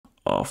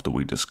after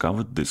we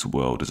discovered this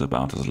world is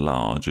about as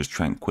large as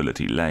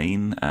Tranquility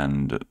Lane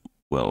and,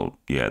 well,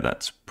 yeah,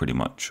 that's pretty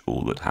much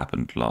all that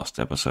happened last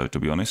episode, to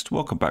be honest.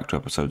 Welcome back to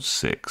episode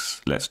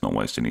 6. Let's not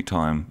waste any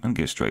time and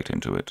get straight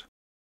into it.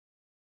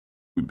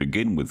 We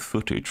begin with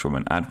footage from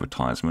an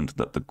advertisement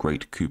that the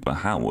great Cooper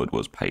Howard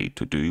was paid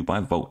to do by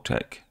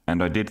Vault-Tec,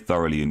 and I did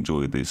thoroughly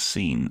enjoy this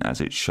scene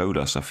as it showed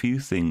us a few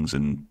things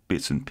and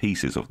bits and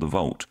pieces of the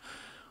vault.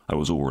 I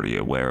was already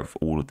aware of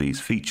all of these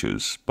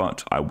features,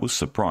 but I was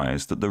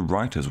surprised that the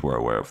writers were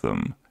aware of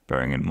them,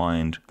 bearing in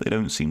mind they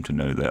don't seem to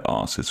know their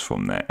arses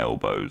from their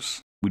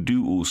elbows. We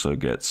do also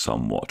get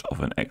somewhat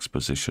of an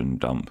exposition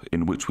dump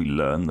in which we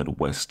learn that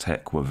West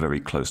Tech were very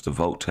close to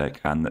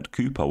Vault-Tec and that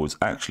Cooper was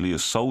actually a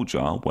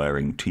soldier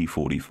wearing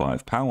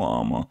T-45 power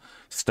armor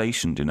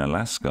stationed in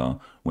Alaska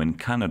when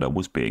Canada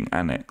was being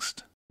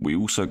annexed. We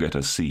also get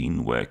a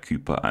scene where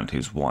Cooper and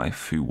his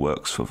wife, who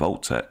works for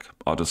Vault-Tec,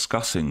 are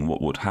discussing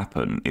what would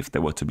happen if they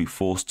were to be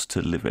forced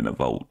to live in a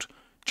vault.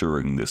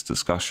 During this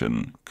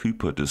discussion,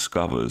 Cooper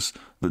discovers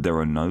that there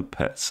are no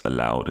pets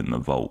allowed in the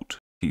vault.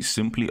 He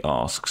simply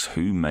asks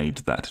who made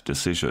that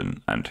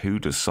decision and who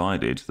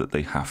decided that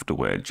they have to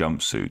wear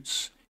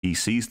jumpsuits. He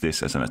sees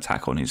this as an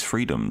attack on his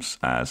freedoms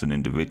as an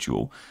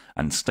individual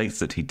and states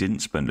that he didn't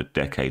spend a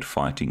decade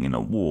fighting in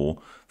a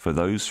war for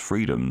those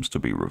freedoms to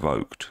be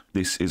revoked.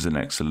 This is an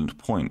excellent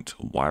point.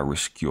 Why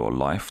risk your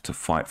life to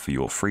fight for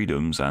your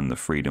freedoms and the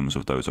freedoms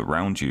of those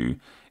around you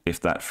if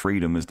that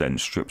freedom is then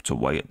stripped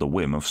away at the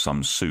whim of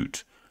some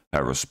suit?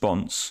 Her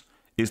response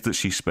is that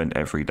she spent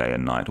every day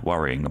and night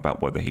worrying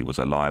about whether he was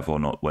alive or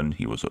not when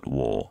he was at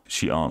war.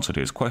 She answered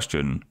his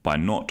question by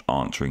not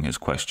answering his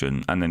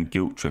question and then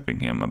guilt-tripping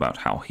him about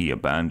how he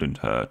abandoned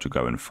her to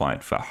go and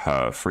fight for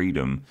her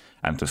freedom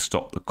and to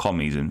stop the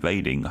commies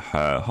invading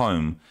her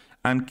home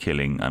and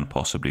killing and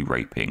possibly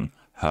raping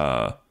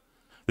her.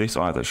 This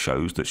either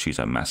shows that she's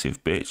a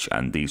massive bitch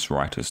and these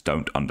writers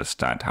don't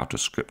understand how to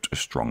script a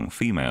strong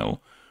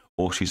female,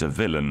 or she's a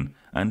villain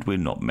and we're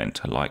not meant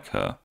to like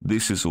her.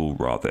 This is all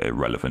rather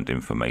irrelevant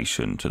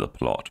information to the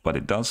plot, but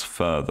it does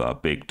further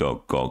Big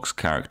Dog Gog's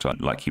character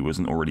like he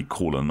wasn't already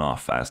cool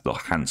enough as the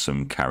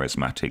handsome,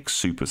 charismatic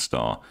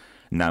superstar.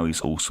 Now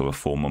he's also a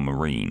former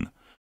Marine.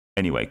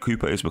 Anyway,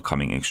 Cooper is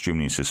becoming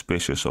extremely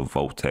suspicious of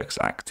Vault-Tec's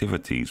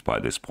activities by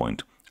this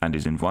point and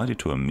is invited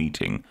to a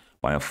meeting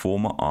by a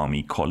former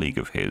army colleague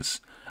of his,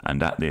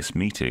 and at this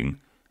meeting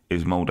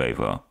is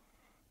Moldaver.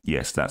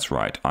 Yes, that's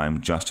right,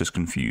 I'm just as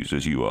confused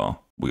as you are.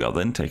 We are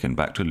then taken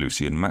back to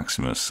Lucy and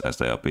Maximus as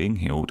they are being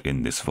held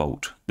in this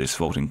vault. This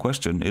vault in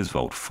question is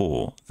Vault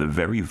 4, the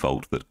very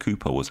vault that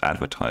Cooper was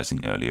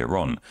advertising earlier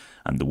on,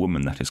 and the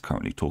woman that is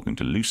currently talking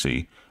to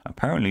Lucy,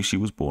 apparently she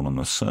was born on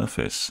the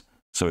surface.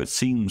 So it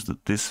seems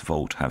that this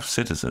vault have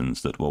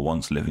citizens that were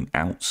once living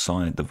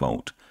outside the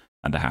vault,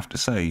 and I have to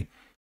say,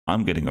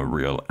 I'm getting a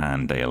real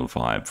Andale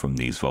vibe from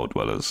these vault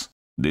dwellers.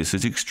 This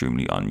is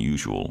extremely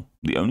unusual.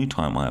 The only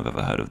time I have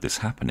ever heard of this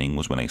happening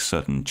was when a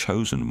certain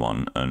chosen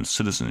one earned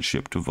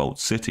citizenship to Vault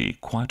City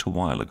quite a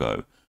while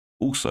ago.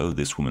 Also,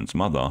 this woman's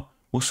mother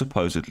was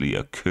supposedly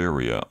a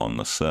courier on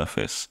the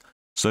surface.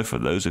 So for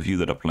those of you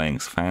that are playing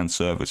fan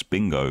service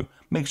bingo,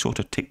 make sure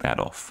to tick that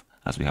off,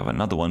 as we have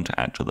another one to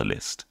add to the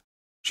list.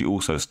 She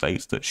also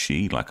states that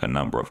she, like a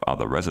number of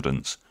other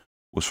residents,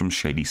 was from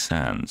Shady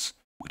Sands,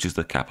 which is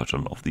the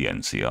capital of the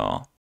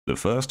NCR. The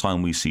first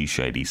time we see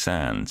Shady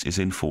Sands is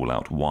in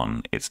Fallout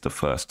 1. It's the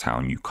first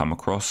town you come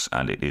across,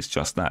 and it is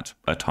just that,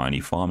 a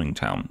tiny farming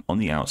town on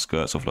the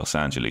outskirts of Los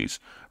Angeles,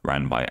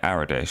 ran by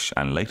Aradesh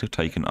and later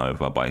taken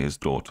over by his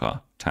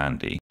daughter,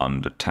 Tandy.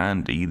 Under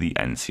Tandy, the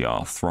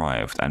NCR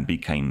thrived and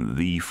became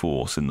the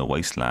force in the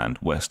wasteland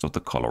west of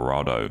the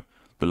Colorado.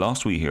 The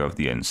last we hear of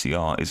the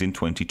NCR is in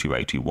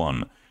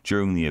 2281,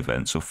 during the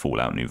events of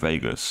Fallout New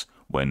Vegas,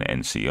 when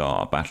NCR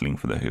are battling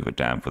for the Hoover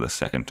Dam for the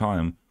second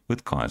time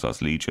with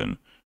Kaiser's Legion.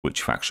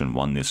 Which faction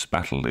won this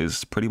battle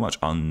is pretty much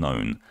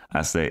unknown,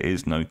 as there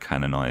is no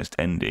canonized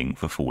ending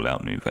for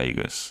Fallout New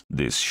Vegas.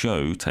 This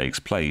show takes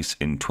place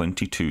in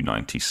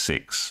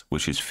 2296,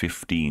 which is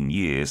 15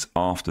 years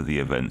after the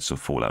events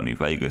of Fallout New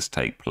Vegas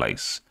take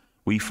place.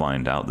 We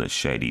find out that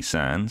Shady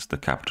Sands, the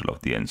capital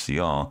of the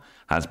NCR,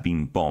 has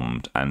been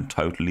bombed and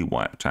totally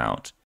wiped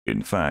out.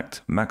 In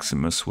fact,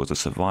 Maximus was a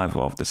survivor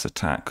of this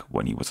attack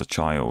when he was a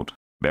child.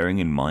 Bearing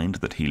in mind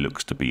that he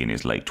looks to be in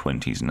his late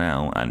 20s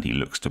now and he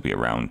looks to be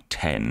around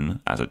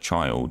 10 as a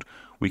child,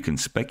 we can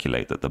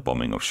speculate that the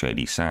bombing of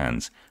Shady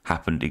Sands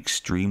happened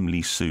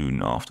extremely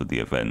soon after the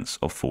events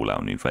of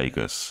Fallout New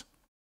Vegas.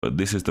 But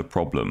this is the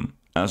problem.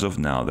 As of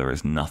now, there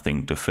is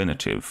nothing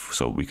definitive,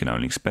 so we can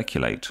only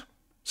speculate.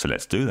 So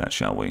let's do that,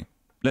 shall we?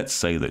 Let's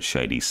say that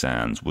Shady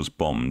Sands was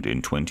bombed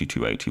in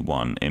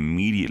 2281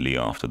 immediately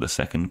after the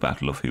Second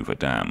Battle of Hoover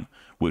Dam,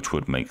 which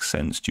would make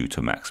sense due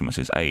to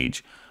Maximus's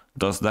age.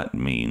 Does that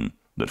mean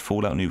that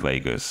Fallout New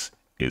Vegas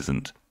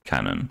isn't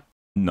canon?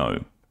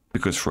 No,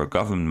 because for a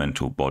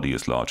governmental body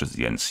as large as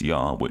the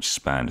NCR, which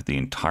spanned the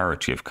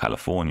entirety of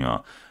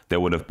California, there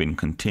would have been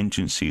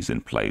contingencies in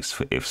place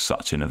for if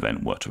such an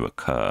event were to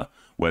occur,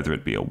 whether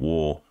it be a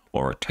war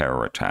or a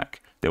terror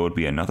attack. there would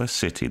be another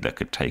city that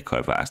could take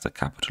over as the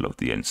capital of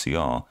the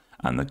NCR,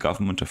 and the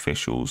government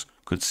officials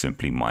could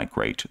simply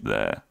migrate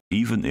there.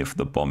 Even if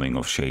the bombing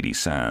of Shady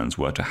Sands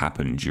were to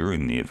happen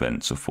during the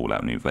events of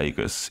Fallout New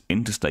Vegas,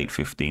 Interstate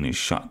 15 is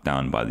shut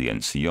down by the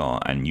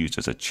NCR and used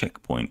as a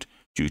checkpoint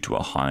due to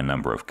a high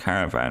number of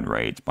caravan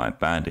raids by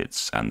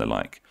bandits and the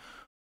like.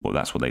 Well,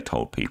 that's what they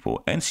told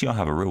people. NCR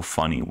have a real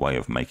funny way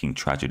of making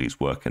tragedies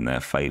work in their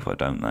favour,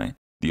 don't they?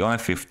 The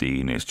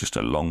I-15 is just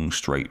a long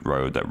straight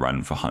road that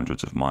ran for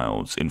hundreds of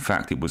miles. In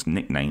fact, it was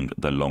nicknamed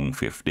the Long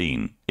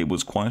 15. It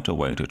was quite a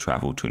way to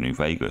travel to New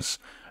Vegas,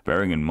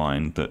 bearing in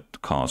mind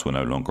that cars were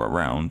no longer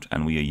around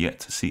and we are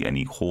yet to see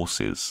any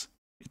horses.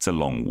 It's a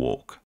long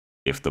walk.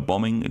 If the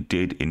bombing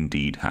did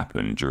indeed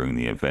happen during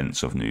the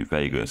events of New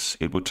Vegas,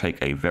 it would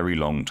take a very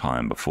long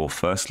time before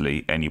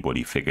firstly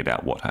anybody figured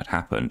out what had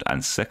happened,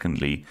 and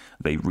secondly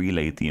they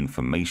relayed the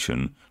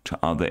information to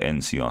other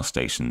NCR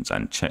stations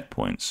and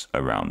checkpoints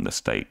around the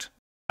state.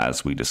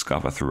 As we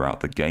discover throughout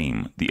the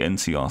game, the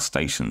NCR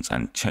stations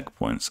and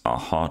checkpoints are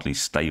hardly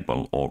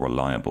stable or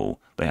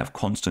reliable. They have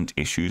constant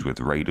issues with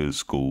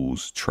raiders,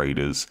 ghouls,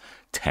 traders,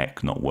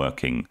 tech not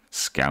working,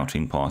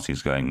 scouting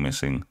parties going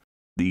missing.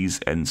 These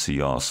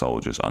NCR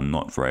soldiers are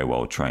not very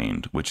well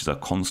trained, which is a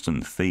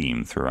constant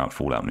theme throughout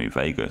Fallout New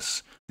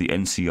Vegas. The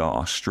NCR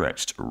are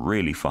stretched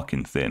really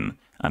fucking thin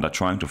and are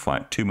trying to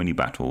fight too many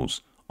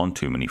battles on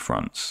too many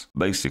fronts.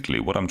 Basically,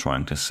 what I'm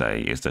trying to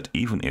say is that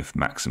even if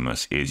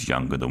Maximus is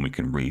younger than we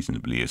can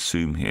reasonably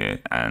assume here,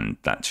 and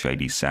that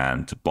Shady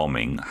Sands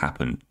bombing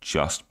happened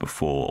just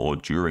before or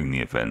during the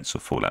events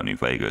of Fallout New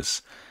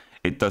Vegas,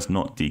 it does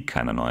not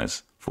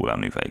decanonize Fallout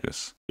New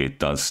Vegas. It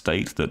does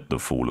state that the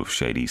fall of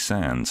Shady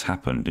Sands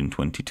happened in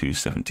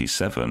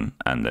 2277,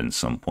 and then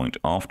some point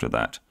after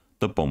that,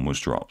 the bomb was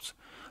dropped.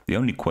 The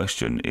only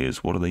question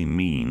is, what do they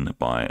mean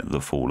by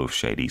the fall of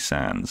Shady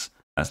Sands,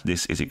 as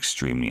this is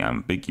extremely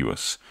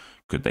ambiguous.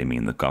 Could they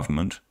mean the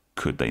government?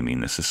 Could they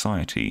mean the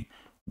society?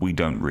 We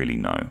don't really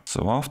know.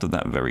 So after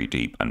that very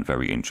deep and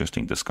very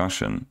interesting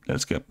discussion,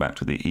 let's get back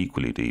to the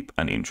equally deep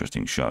and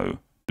interesting show.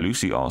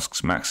 Lucy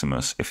asks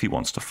Maximus if he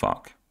wants to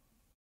fuck.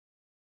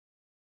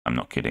 I'm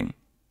not kidding.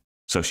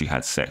 So she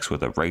had sex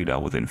with a raider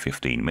within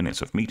 15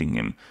 minutes of meeting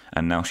him,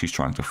 and now she's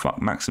trying to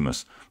fuck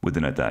Maximus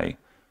within a day.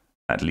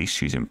 At least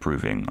she's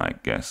improving, I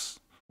guess.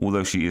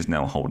 Although she is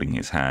now holding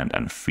his hand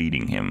and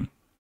feeding him.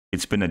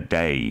 It's been a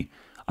day.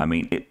 I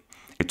mean,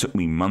 it took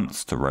me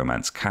months to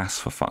romance Cass,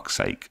 for fuck's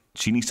sake.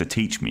 She needs to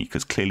teach me,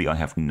 because clearly I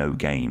have no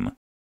game.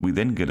 We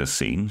then get a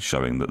scene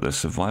showing that the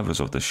survivors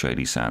of the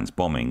Shady Sands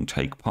bombing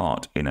take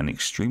part in an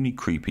extremely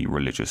creepy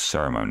religious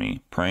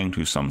ceremony, praying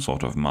to some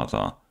sort of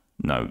mother.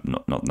 No,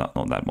 not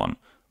that one.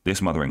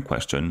 This mother in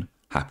question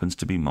happens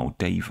to be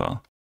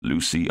Moldava.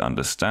 Lucy,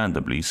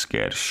 understandably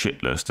scared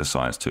shitless,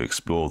 decides to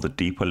explore the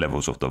deeper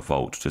levels of the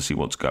vault to see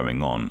what's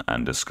going on,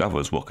 and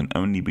discovers what can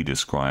only be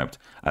described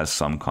as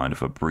some kind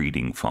of a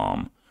breeding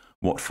farm.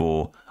 What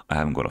for? I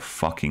haven't got a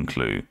fucking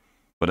clue,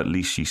 but at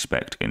least she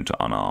specced into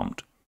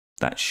unarmed.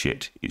 That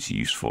shit is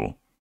useful.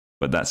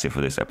 But that's it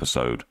for this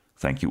episode.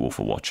 Thank you all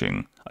for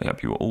watching. I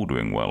hope you are all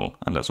doing well,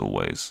 and as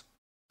always,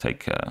 take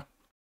care.